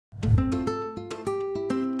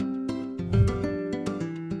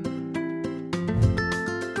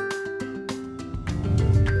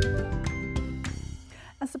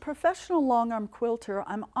professional long arm quilter,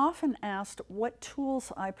 I'm often asked what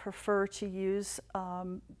tools I prefer to use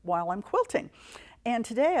while I'm quilting. And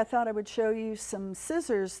today I thought I would show you some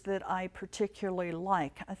scissors that I particularly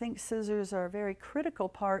like. I think scissors are a very critical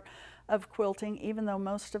part of quilting. Even though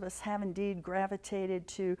most of us have indeed gravitated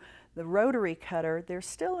to the rotary cutter, there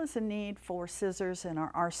still is a need for scissors in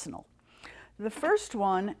our arsenal. The first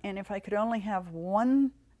one, and if I could only have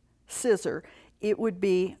one scissor, it would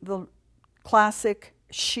be the classic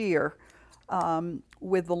shear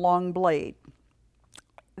with the long blade.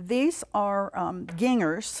 These are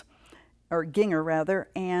gingers, or ginger rather,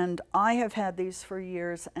 and I have had these for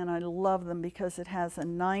years and I love them because it has a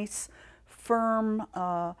nice firm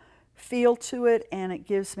feel to it, and it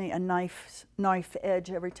gives me a knife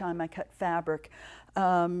edge every time I cut fabric.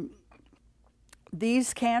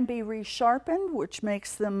 These can be resharpened, which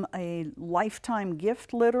makes them a lifetime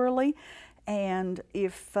gift, literally. And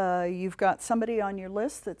if you've got somebody on your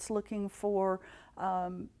list that's looking for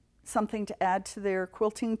something to add to their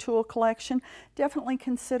quilting tool collection, definitely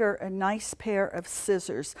consider a nice pair of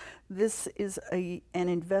scissors. This is an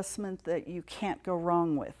investment that you can't go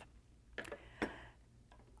wrong with.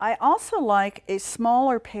 I also like a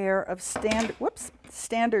smaller pair of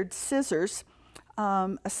standard scissors,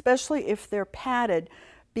 especially if they're padded,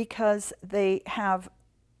 because they have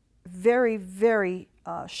very, very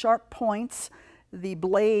sharp points. The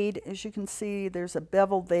blade, as you can see, there's a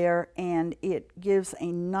bevel there, and it gives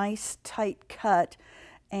a nice tight cut.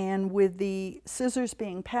 And with the scissors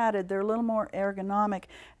being padded, they're a little more ergonomic,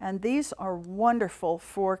 and these are wonderful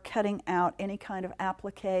for cutting out any kind of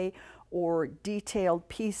applique or detailed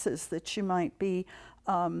pieces that you might be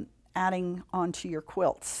adding onto your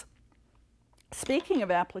quilts. Speaking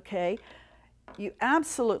of applique, you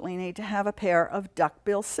absolutely need to have a pair of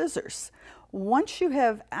duckbill scissors. Once you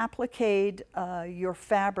have appliqued your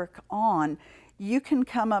fabric on, you can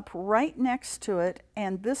come up right next to it,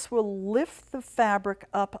 and this will lift the fabric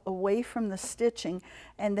up away from the stitching,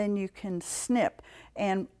 and then you can snip.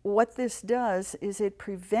 And what this does is it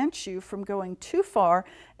prevents you from going too far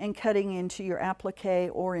and cutting into your applique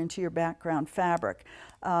or into your background fabric.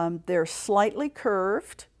 They're slightly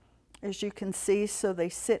curved, as you can see, so they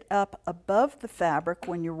sit up above the fabric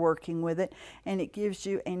when you're working with it, and it gives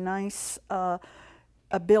you a nice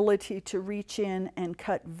ability to reach in and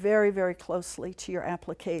cut very, very closely to your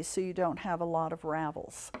applique so you don't have a lot of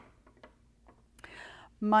ravels.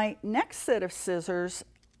 My next set of scissors,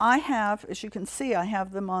 I have, as you can see, I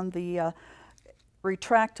have them on the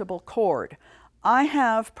retractable cord. I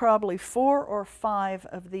have probably 4 or 5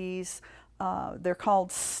 of these. They're called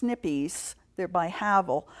snippies. They're by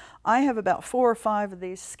Havel. I have about 4 or 5 of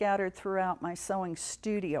these scattered throughout my sewing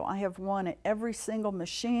studio. I have one at every single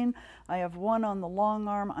machine. I have one on the long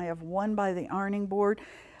arm. I have one by the ironing board.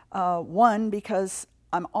 One, because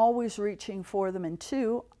I'm always reaching for them, and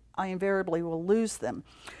 2, I invariably will lose them.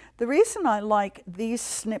 The reason I like these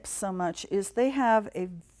snips so much is they have a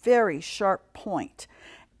very sharp point,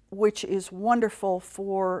 which is wonderful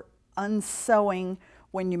for unsewing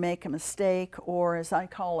when you make a mistake, or as I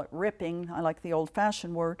call it, ripping. I like the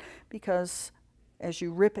old-fashioned word because as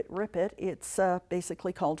you rip it, it's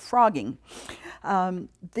basically called frogging.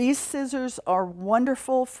 These scissors are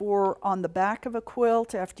wonderful for on the back of a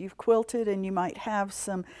quilt after you've quilted, and you might have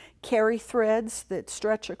some carry threads that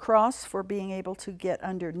stretch across for being able to get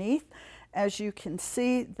underneath. As you can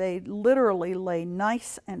see, they literally lay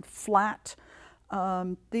nice and flat.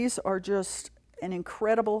 These are just an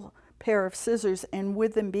incredible pair of scissors, and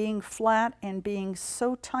with them being flat and being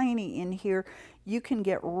so tiny in here, you can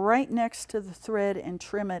get right next to the thread and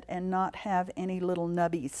trim it and not have any little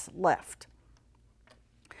nubbies left.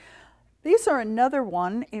 These are another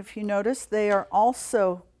one. If you notice, they are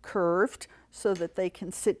also curved so that they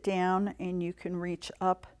can sit down and you can reach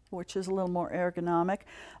up, which is a little more ergonomic.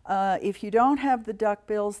 If you don't have the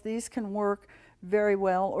duckbills, these can work very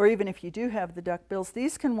well, or even if you do have the duckbills,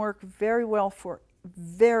 these can work very well for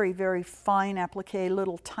very, very fine applique,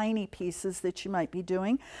 little tiny pieces that you might be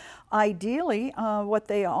doing. Ideally, what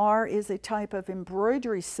they are is a type of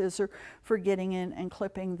embroidery scissor for getting in and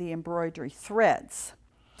clipping the embroidery threads.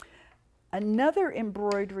 Another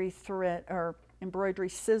embroidery thread or embroidery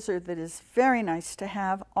scissor that is very nice to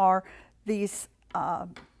have are these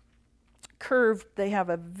curved. They have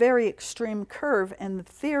a very extreme curve, and the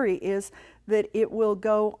theory is that it will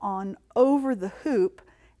go on over the hoop,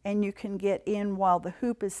 and you can get in while the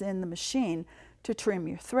hoop is in the machine to trim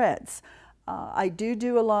your threads. I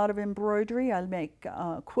do a lot of embroidery. I make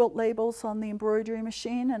quilt labels on the embroidery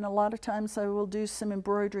machine, and a lot of times I will do some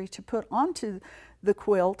embroidery to put onto the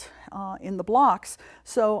quilt in the blocks.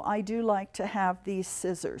 So I do like to have these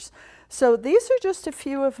scissors. So these are just a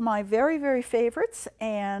few of my very favorites,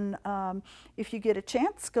 and if you get a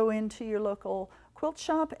chance, go into your local quilt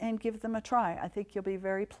shop and give them a try. I think you'll be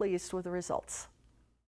very pleased with the results.